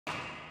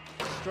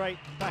straight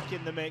back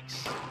in the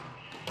mix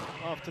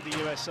after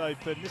the US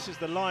Open. This is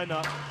the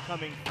lineup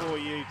coming for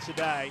you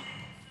today.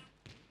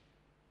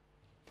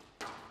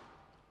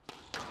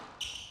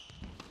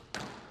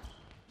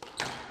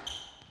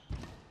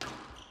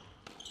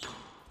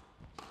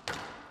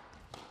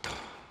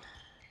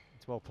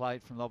 It's well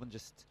played from Lobban,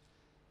 just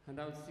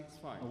Handout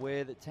 6-5.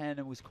 aware that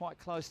Tandon was quite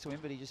close to him,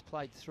 but he just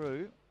played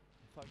through.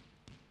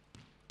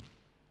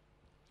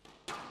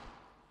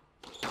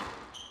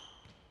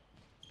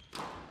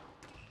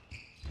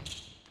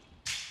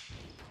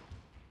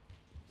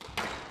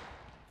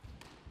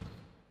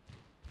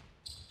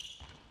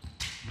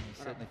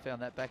 Certainly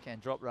found that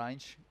backhand drop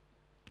range.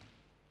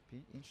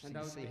 Be interesting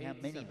to see how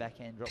many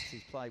backhand drops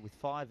he's played, with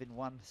 5 in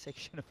one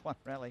section of one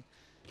rally.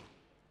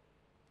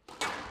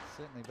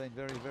 Certainly been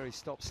very, very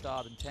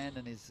stop-start, and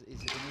Tandon is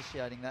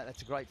initiating that.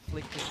 That's a great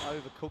flick, just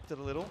overcooked it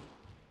a little.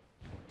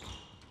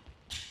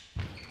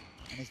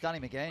 And he's done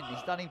him again.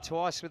 He's done him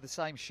twice with the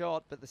same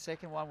shot, but the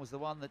second one was the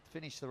one that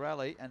finished the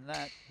rally, and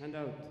that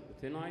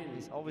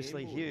is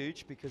obviously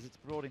huge because it's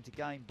brought into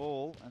game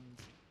ball, and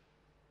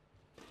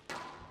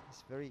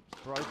this very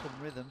broken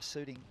rhythm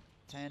suiting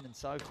Tandon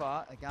so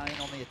far. Again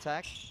on the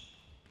attack.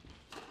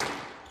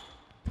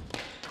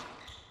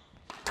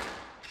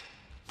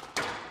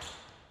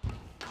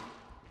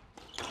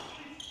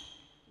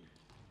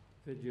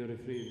 Video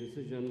referee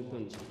decision.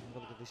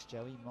 Look at this,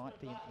 Joey. Might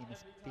be in a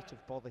bit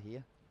of bother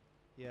here.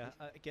 Yeah,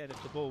 again,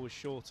 if the ball was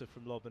shorter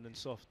from Lobban and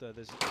softer, it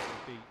would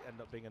end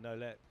up being a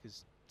no-let,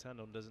 because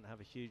Tandon doesn't have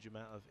a huge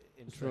amount of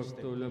interest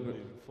in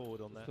moving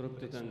forward on that.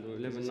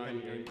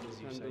 11-9 game.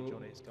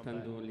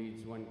 Tandon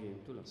leads 1 game.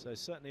 So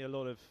certainly a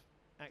lot of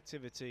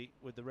activity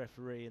with the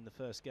referee in the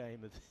first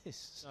game of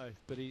this. No,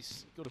 but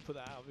he's got to put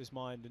that out of his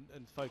mind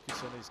and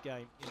focus on his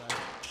game. You know,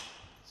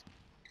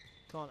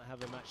 can't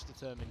have a match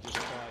determined just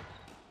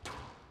by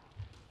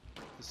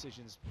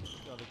decisions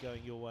either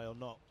going your way or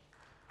not.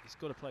 He's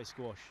got to play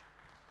squash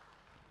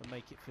and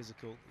make it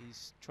physical.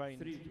 He's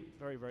trained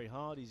very, very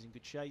hard. He's in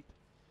good shape.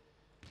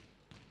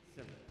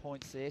 7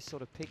 points there,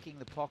 sort of picking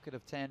the pocket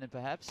of Tandon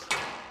perhaps.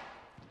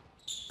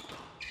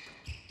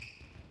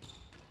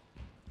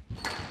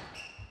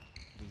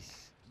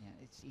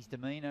 His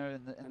demeanour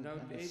and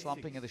the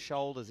slumping of the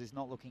shoulders is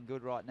not looking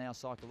good right now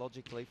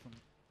psychologically. From,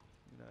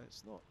 you know,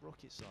 it's not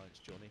rocket science,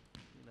 Johnny.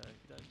 You know,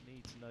 you don't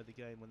need to know the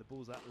game when the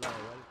ball's that low.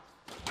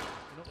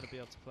 You're not going to be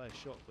able to play a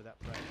shot with that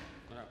pressure.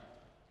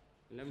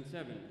 11-7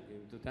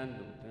 game to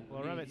Tandon.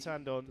 Well, Ramit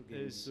Tandon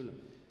is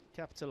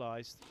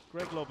capitalised.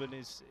 Greg Lobban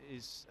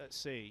is at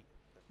sea.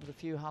 With a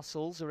few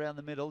hustles around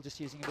the middle, just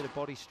using a bit of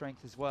body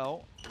strength as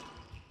well.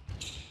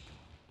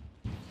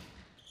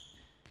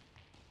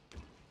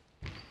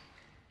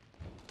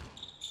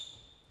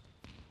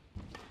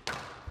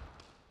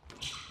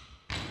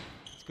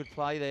 It's good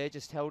play there,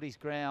 just held his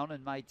ground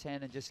and made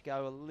Tandon just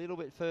go a little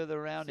bit further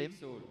around him.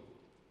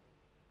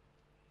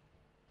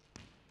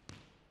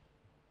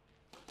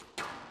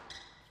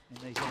 In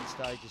these end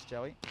stages,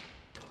 Joey.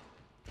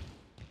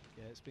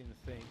 Yeah, it's been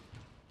the theme.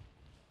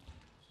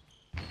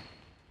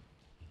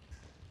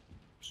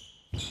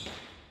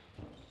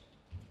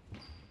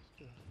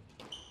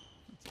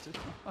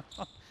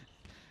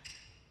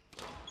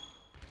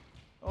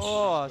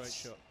 Oh, great it's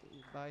shot.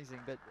 Amazing,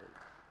 but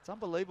it's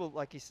unbelievable.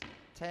 Like his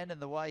Tandon,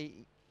 the way,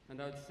 you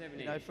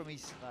know, from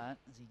his as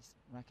his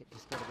racket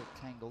just got a bit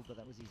tangled, but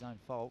that was his own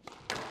fault.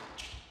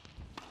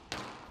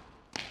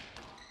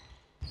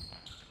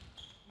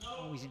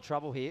 Oh, he's in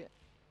trouble here.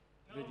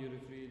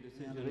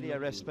 The video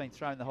ref's been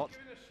thrown the hot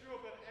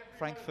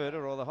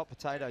Frankfurter or the hot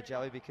potato,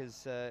 Joey,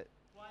 because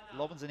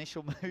Lobban's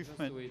initial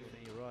movement.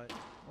 You're right.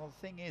 Well,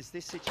 the thing is,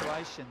 this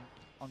situation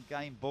on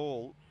game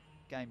ball,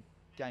 game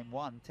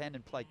 1,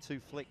 Tandon played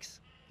 2 flicks.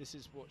 This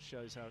is what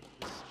shows how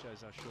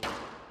short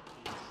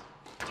he is.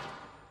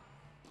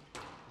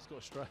 He's got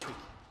a stroke.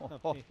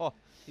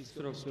 He's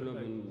got a stroke.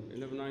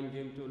 11-9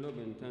 game to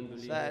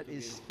Lobban. That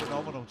is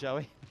phenomenal,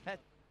 Joey.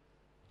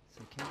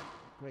 So can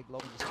Greg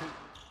Lobban just keep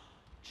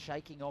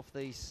shaking off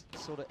these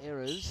sort of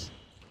errors,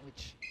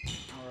 which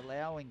are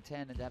allowing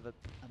Tandon to have a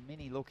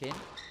mini look in.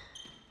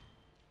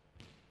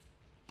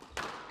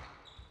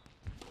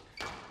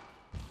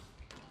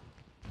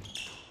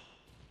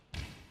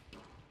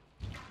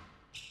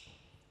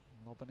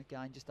 Lobban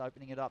again, just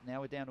opening it up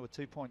now. We're down to a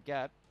 2-point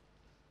gap.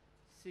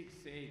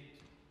 6-8.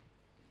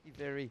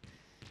 If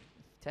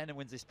Tandon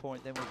wins this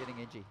point, then we're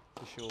getting edgy,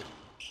 for sure.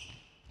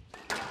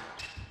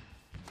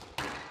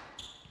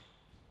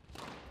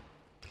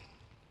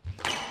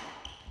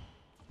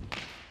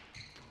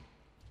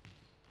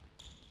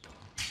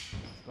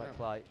 Great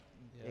play.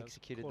 Yeah,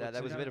 executed that.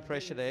 That was a bit of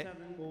pressure there.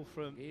 Ball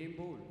from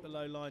the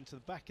low line to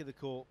the back of the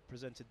court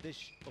presented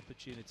this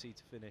opportunity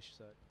to finish.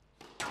 So.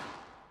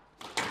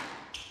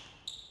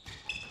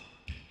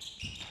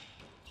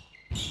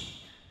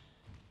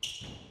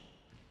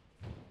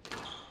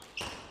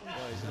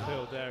 He's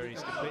appealed there.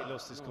 He's completely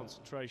lost his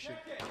concentration.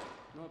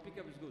 No,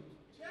 pickup is good.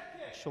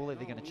 Surely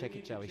they're going to check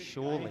it, Joey.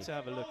 Surely. We need to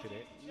have a look at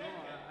it. No,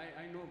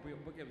 I know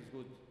pickup is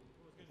good.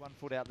 1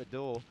 foot out the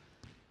door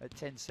at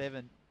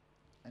 10-7,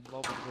 and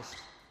Lobban just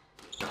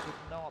could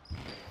not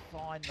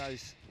not find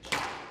those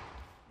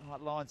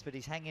right lines, but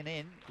he's hanging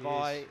in He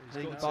by is.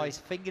 He's got by to. his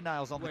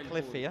fingernails on the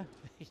cliff here.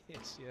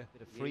 Yes, yeah.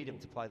 Bit of freedom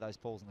to play those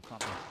balls in the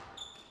front left.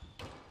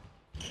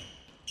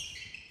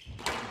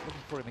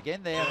 Looking for him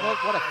again there.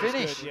 What a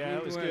finish! Good. Yeah,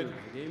 that was good.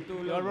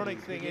 The ironic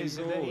thing is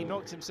that he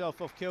knocked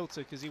himself off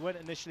kilter because he went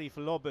initially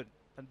for Lobban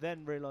and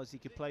then realised he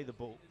could play the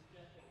ball.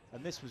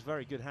 And this was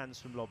very good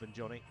hands from Lobban,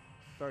 Johnny.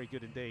 Very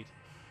good indeed.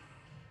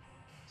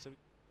 So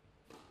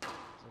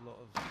there's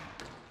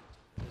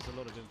a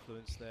lot of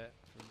influence there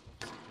from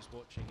obviously just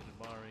watching and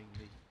admiring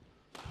the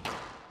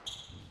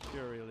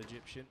Curial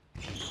Egyptian.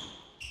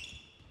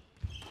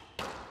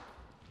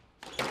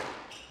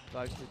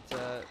 Voted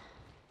the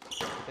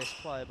best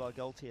player by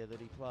Gaultier that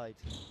he played.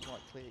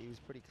 Quite clear. He was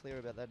pretty clear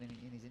about that in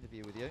his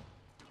interview with you.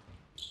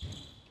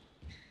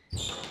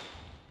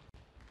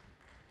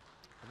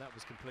 And that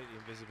was completely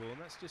invisible. And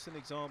that's just an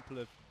example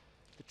of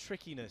the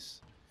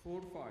trickiness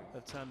 4-5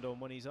 of Tandon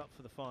when he's up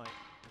for the fight.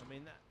 I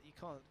mean, you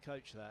can't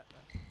coach that.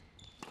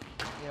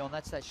 Yeah, and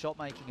that's that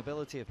shot-making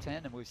ability of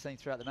Tandon we've seen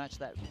throughout the match.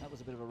 That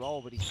was a bit of a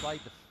roll, but he's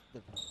played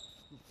the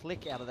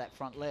flick out of that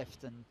front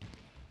left and.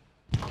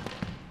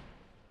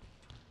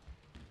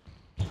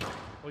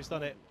 Oh, he's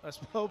done it. That's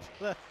well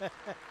played.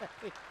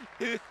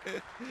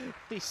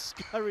 He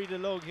scurried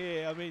along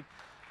here. I mean,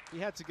 he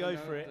had to go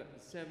for it.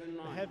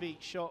 A heavy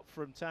shot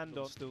from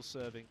Tandon. Still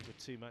serving with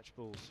 2 match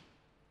balls.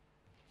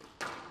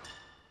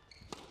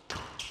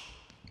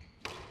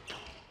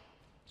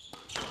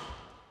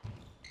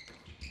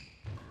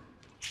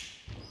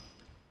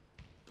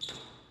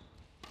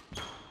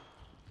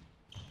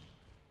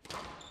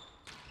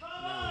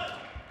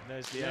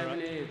 There's the error.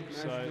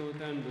 So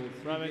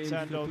Ramit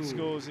Tandon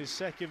scores his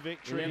second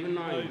victory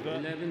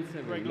over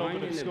Greg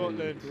Lobban of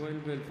Scotland.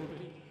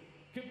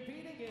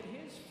 Competing in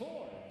his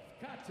 4th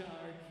Qatar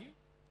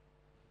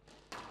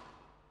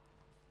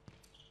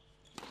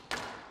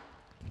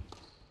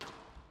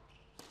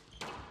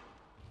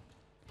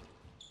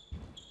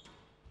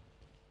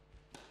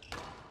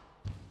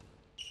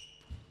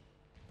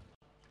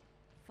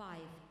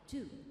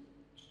Q.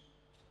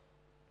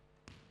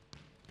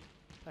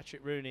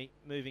 Patrick Rooney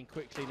moving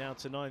quickly now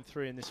to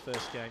 9-3 in this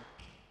first game.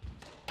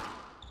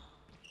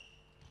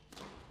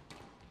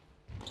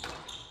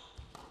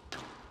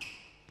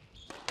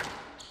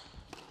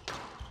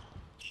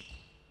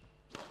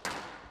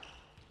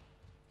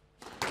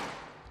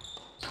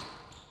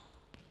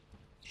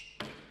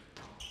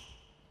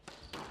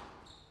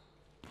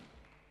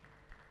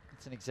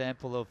 It's an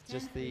example of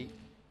just the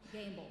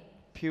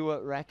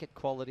pure racket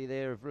quality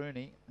there of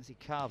Rooney as he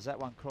carves that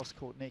one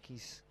cross-court nick.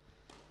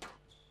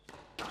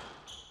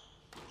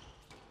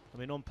 I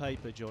mean, on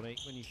paper, Johnny,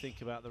 when you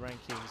think about the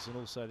rankings and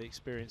also the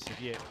experience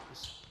of Yip,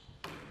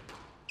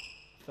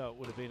 felt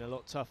would have been a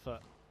lot tougher.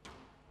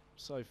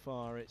 So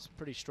far, it's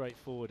pretty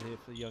straightforward here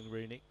for young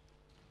Rooney.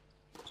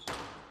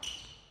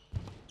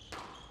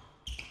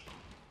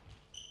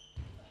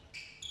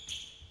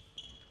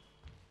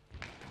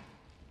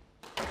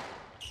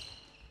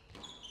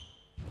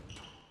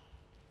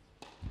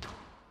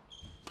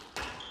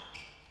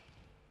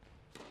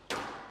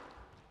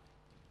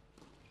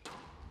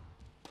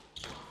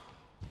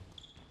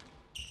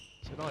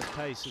 Nice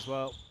pace as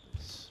well.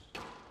 It's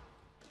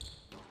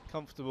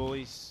comfortable.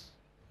 He's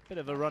a bit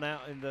of a run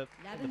out in the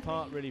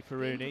park really for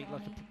Rooney,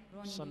 like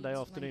a Sunday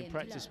afternoon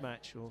practice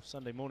match or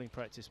Sunday morning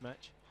practice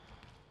match.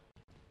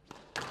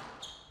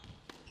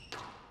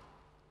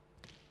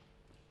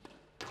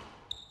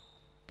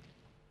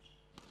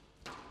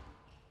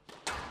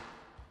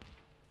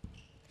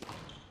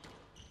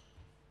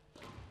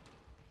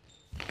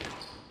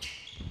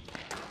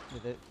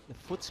 The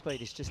foot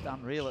speed is just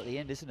unreal at the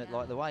end, isn't it?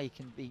 Like the way he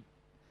can be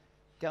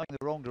going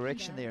the wrong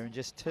direction there and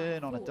just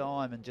turn on a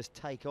dime and just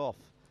take off.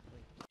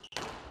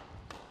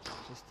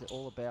 Just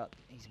all about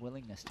his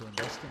willingness to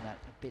invest in that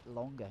a bit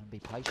longer and be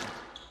patient.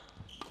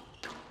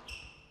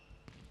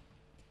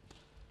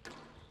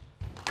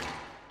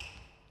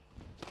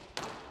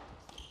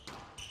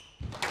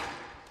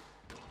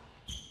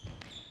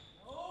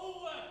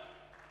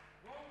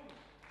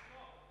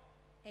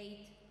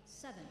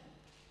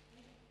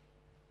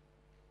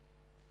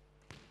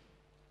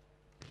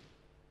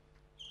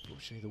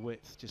 Unfortunately, the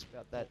width just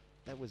about that.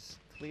 That was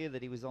clear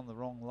that he was on the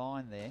wrong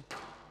line there.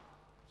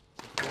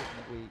 It's important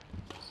that we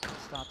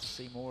start to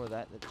see more of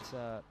that.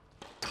 That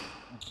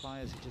when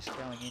players are just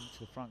going into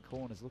the front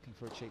corners looking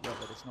for a cheap shot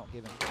that it's not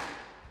given.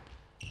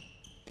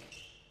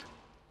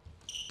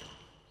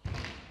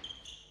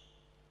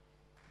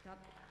 Top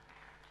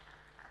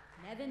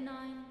 11-9,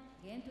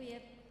 game to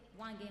Yip,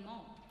 1 game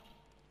on.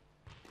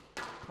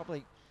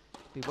 Probably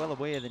be well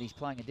aware that he's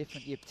playing a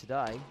different Yip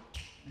today,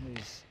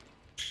 who's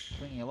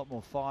bringing a lot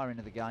more fire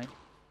into the game.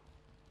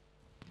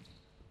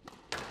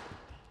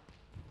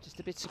 Just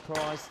a bit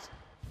surprised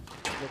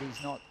that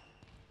he's not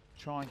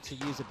trying to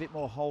use a bit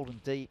more hold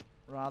and deep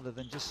rather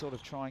than just sort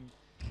of trying.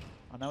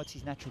 I know it's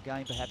his natural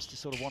game perhaps to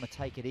sort of want to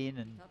take it in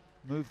and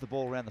move the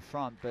ball around the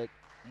front, but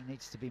he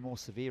needs to be more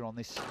severe on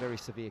this very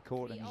severe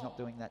court, and he's not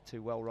doing that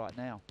too well right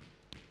now.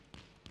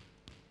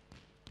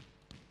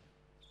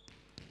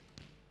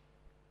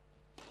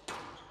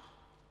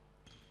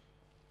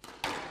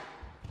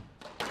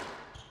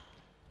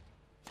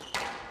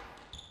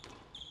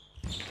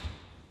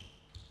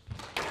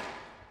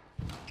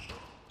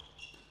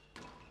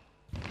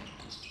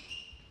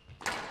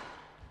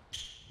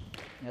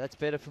 Now that's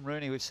better from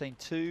Rooney. We've seen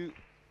 2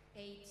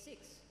 8-6.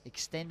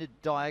 extended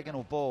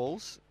diagonal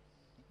balls.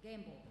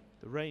 Game ball.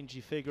 The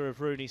rangy figure of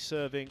Rooney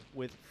serving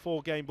with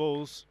 4 game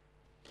balls.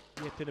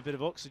 Yipping a bit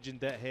of oxygen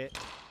debt here.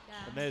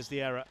 Down. And there's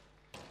the error.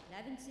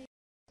 11-6.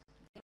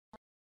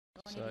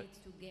 So, Rooney leads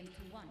to game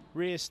 2-1.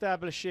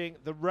 re-establishing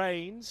the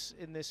reins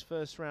in this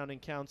first round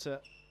encounter,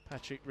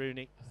 Patrick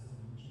Rooney.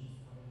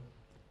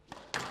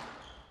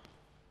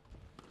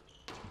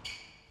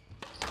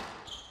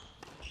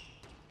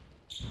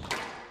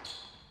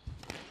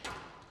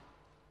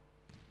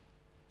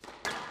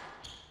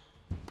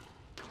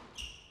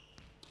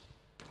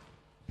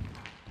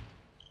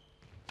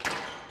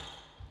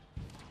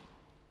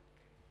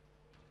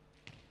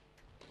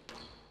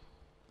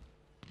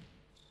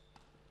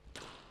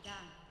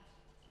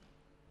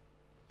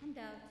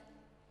 Out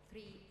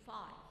 3-5.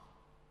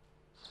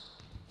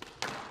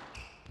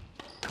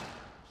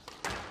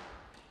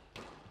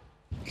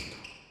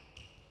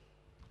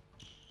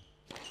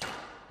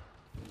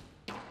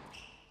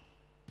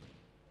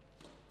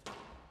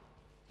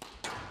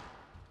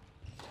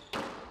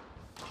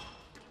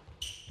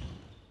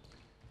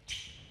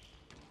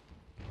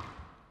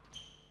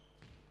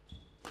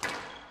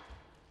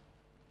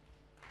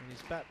 And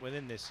he's back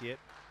within this Yip.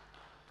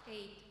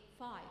 8-5.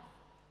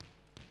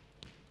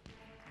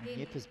 And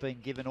Yip has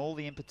been given all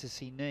the impetus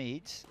he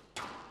needs.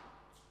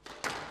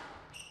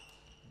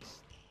 This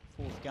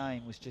 4th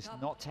game was just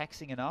not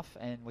taxing enough,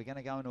 and we're going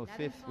to go into a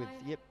 5th with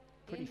Yip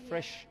pretty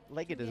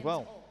fresh-legged as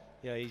well.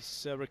 Yeah,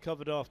 he's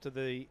recovered after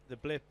the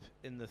blip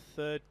in the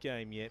 3rd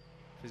game Yip,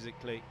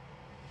 physically.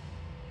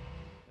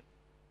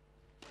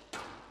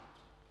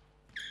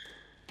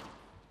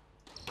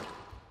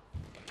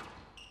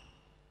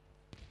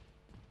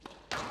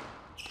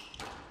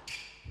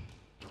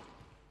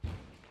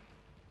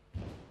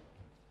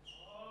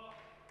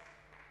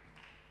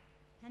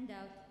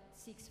 Handout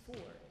 6-4.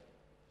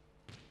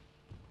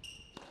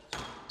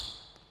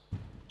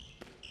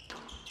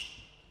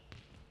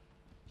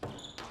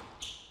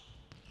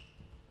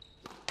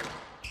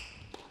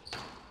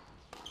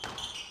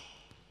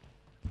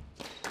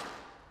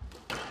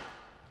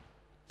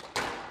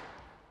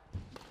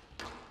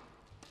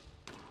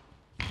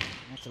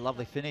 That's a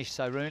lovely finish.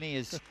 So Rooney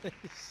is.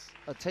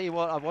 I'll tell you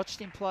what, I watched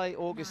him play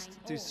August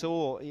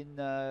 9-all. Dussault in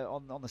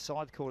on the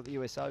side court at the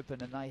US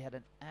Open, and they had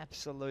an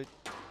absolute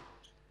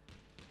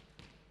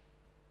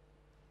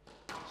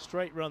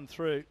Straight run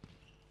through.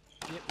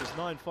 Yip was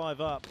 9-5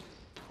 up.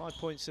 5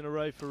 points in a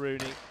row for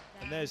Rooney.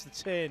 And there's the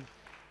 10.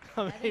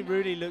 I mean,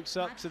 Rooney looks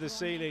up to the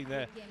ceiling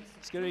there.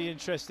 It's going to be an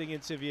interesting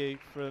interview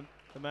from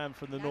the man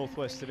from the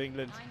northwest of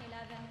England.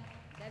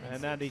 9-11,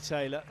 And Andy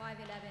Taylor. 5-11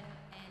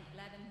 and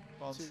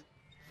 11.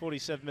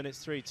 47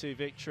 minutes, 3-2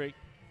 victory.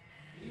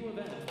 New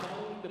event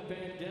following the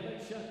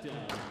pandemic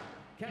shutdown.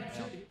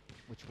 Captured.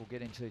 which we'll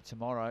get into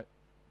tomorrow.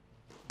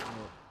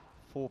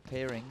 4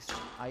 pairings,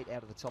 8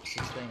 out of the top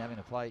 16 having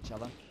to play each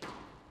other.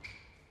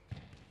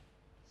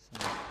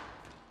 So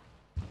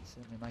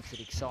certainly makes it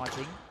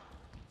exciting.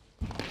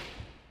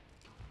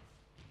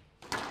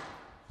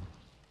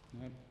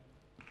 Nope.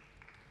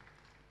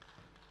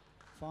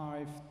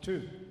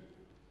 5-2.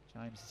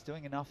 James is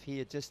doing enough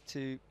here just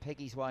to peg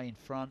his way in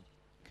front,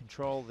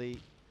 control the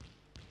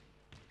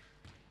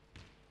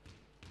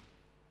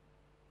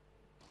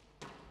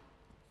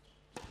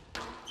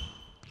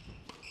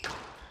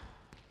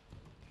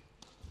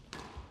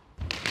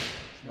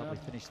lovely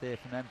finish there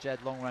from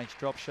Amjad, long range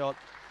drop shot.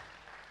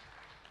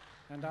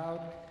 And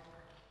out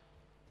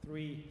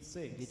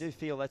 3-6. You do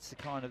feel that's the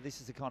kind of, this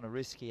is the kind of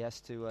risk he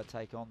has to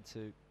take on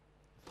to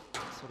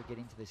sort of get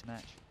into this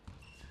match.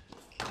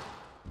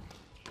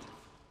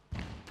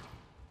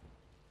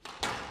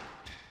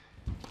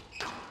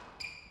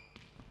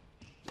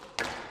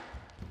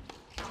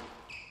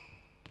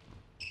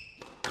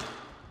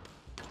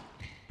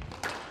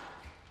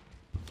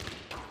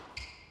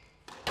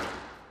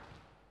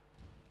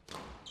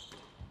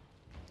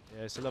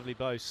 Yeah, it's a lovely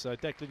boast. So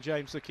Declan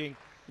James looking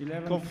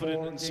 11-4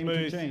 confident and game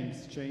smooth. to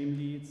James. James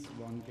leads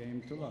 1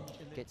 game to love.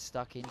 Get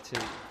stuck into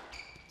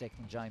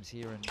Declan James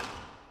here and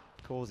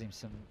cause him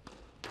some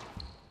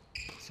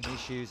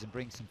issues and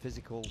bring some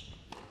physical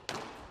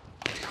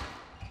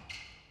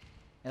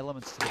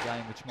elements to the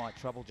game which might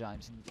trouble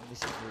James. And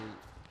this is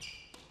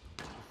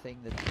the thing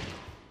that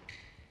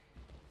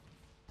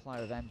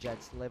player of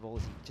Amjad's level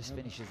is, he just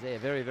finishes there.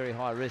 Very, very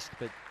high risk,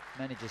 but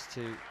manages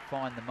to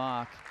find the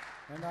mark.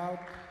 And out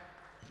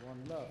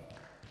 1 love.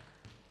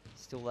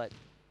 Still that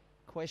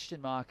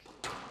question mark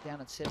down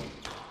at 7.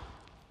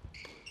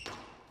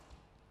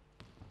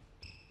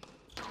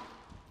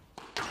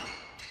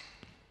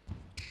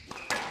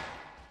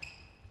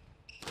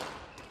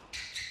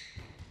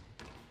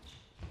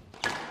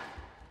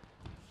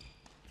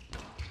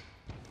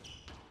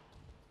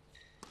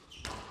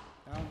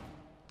 Down.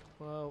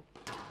 Well,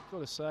 I've got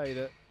to say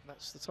that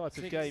that's the type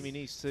of 6-3. game he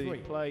needs to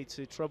play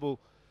to trouble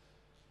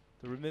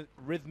the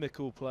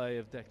rhythmical play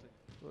of Declan.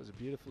 That was a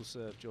beautiful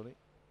serve, Johnny.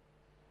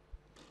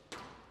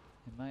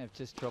 It may have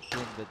just dropped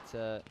in,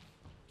 but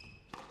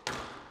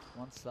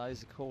once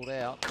those are called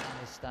out, they're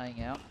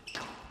staying out.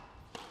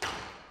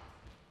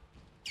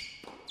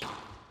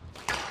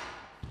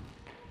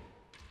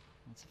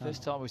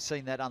 First time we've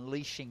seen that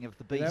unleashing of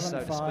the beast, so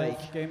to 11-5,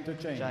 speak. game to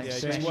change. James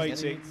Yeah, smashing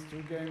just it. waiting.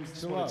 2 games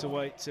Just to wanted to love.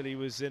 wait till he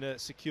was in a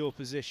secure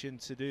position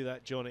to do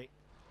that, Johnny.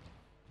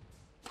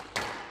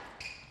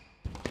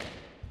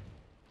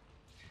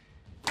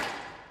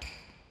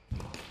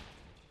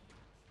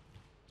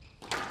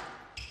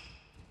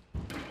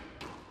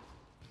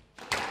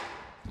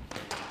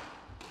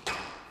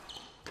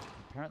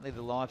 Apparently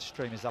the live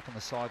stream is up on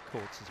the side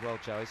courts as well,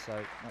 Joey, so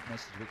that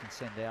message we can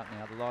send out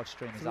now. The live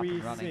stream is up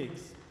and running. 3-6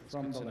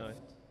 from good the to know. left.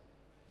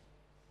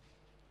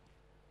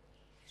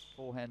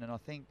 Forehand, and I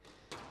think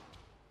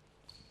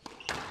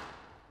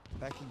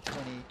back in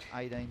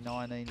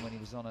 2018-19 when he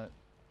was on a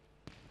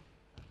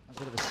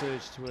bit of a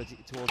surge towards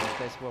his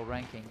best world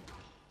ranking,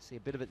 see a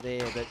bit of it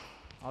there, but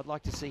I'd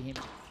like to see him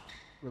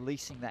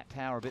releasing that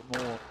power a bit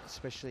more,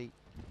 especially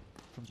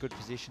from good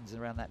positions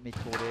around that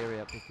mid-court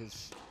area,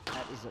 because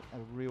that is a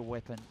real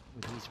weapon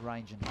with his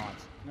range and height.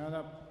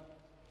 Another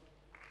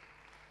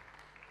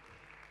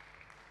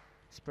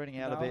Spreading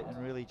out a bit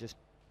and really just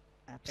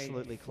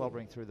absolutely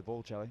clobbering through the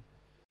ball, Joey.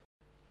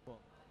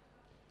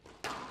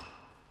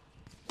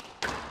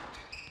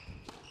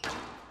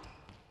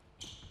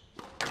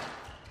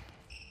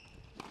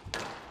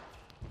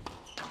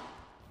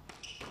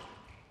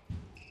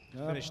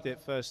 Finished it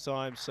first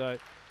time, so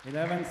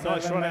 11-7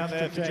 nice run out match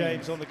there to for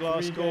James on the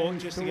glass 3 court,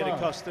 games just to to get love.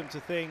 accustomed to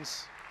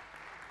things.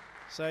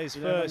 So his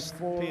 11-4,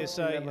 first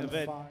PSA 11-5.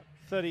 event,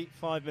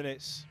 35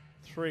 minutes,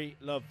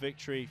 3-love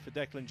victory for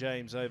Declan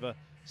James over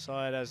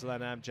Syed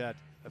Azlan Amjad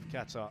of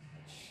Qatar.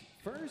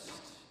 First,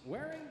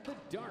 wearing the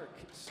dark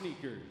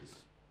sneakers.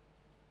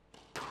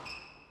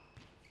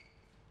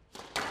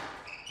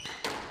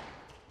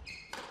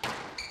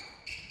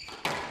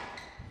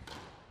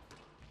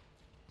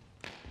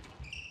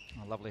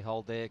 A lovely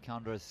hold there.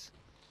 Kandra's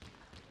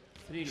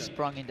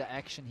sprung into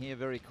action here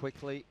very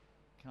quickly.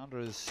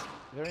 Kandra is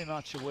very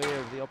much aware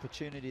of the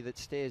opportunity that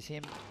stares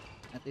him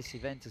at this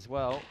event as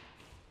well.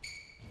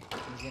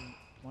 He's in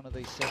one of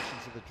these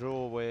sections of the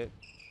draw where it's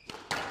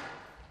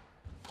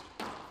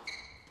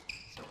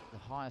the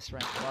highest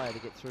ranked player to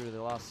get through to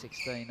the last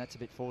 16. That's a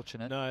bit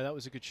fortunate. No, that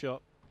was a good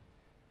shot.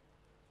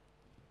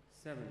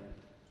 7.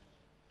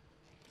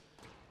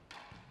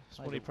 That's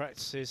what he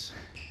practices.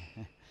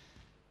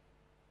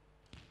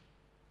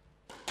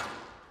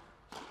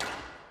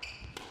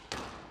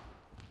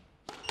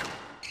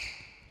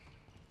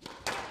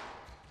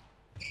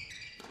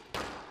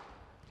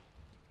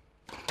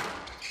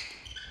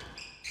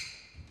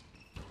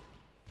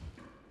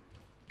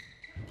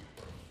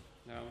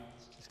 Now,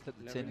 Just clip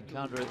the tin, and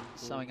Kandra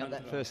sewing up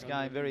that first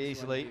game very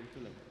easily.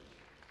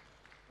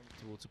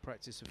 Towards to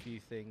practice a few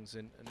things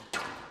and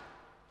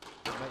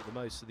make the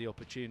most of the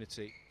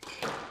opportunity,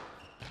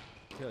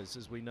 because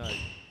as we know,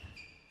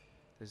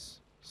 there's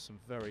some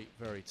very,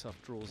 very tough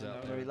draws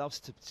out Where there. he loves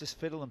to just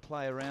fiddle and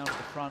play around at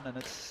the front, and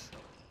it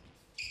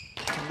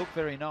can look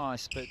very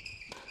nice, but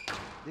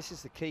this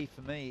is the key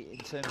for me in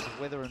terms of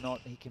whether or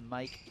not he can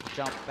make the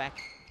jump back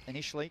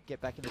initially,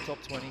 get back in the top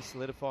 20,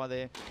 solidify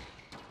there,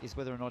 is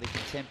whether or not he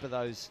can temper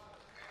those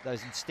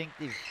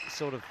instinctive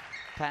sort of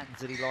patterns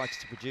that he likes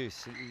to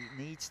produce. He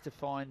needs to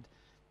find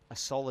a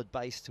solid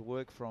base to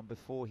work from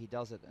before he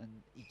does it, and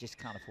he just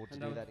can't afford to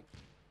do that.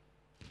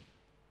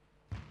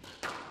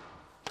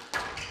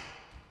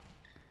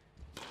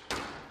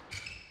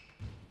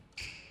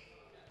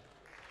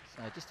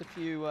 So just a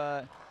few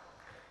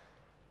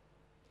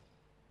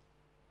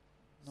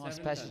nice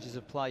passages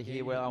of play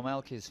here where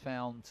Al-Malki has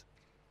found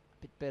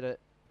a bit better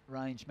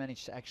range,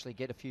 managed to actually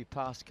get a few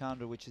past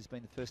Kandra, which has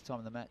been the first time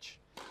in the match,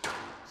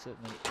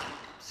 certainly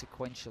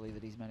sequentially,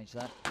 that he's managed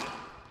that.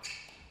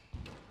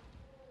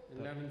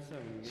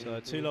 11-7. So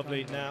too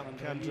lovely now.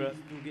 Kandra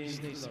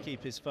just needs to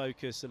keep his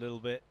focus a little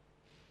bit.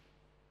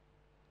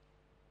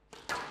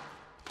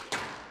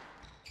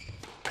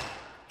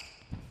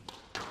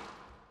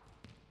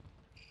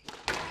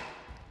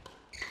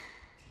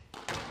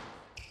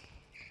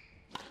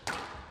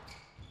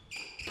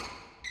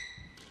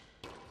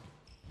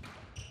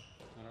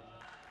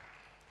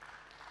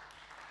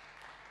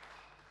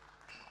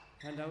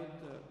 Hand out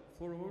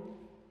forward.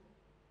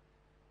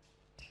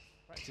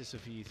 Practice a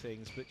few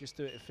things, but just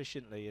do it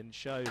efficiently and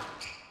show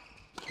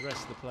the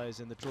rest of the players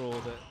in the draw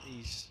that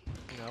he's,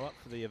 you know, up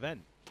for the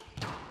event.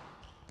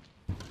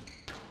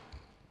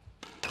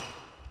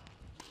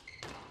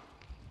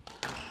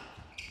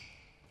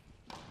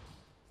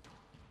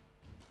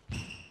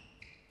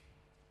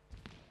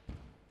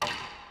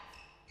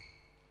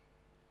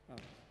 Oh.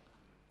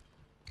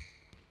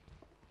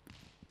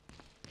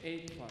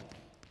 8-5.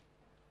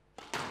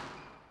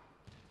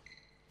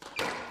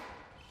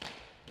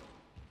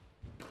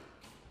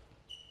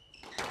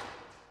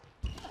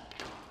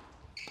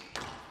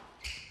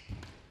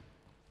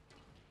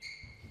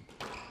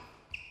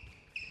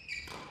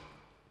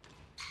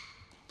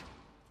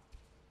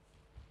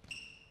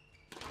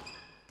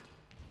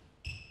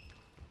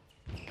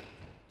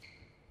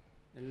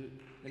 El-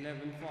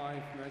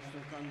 11-5, match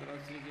to Kandra,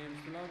 3 games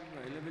to love,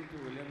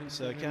 11-2, 11-7,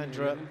 So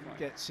Kandra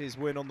gets his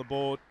win on the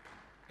board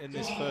in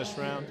this first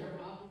round,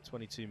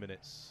 22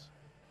 minutes.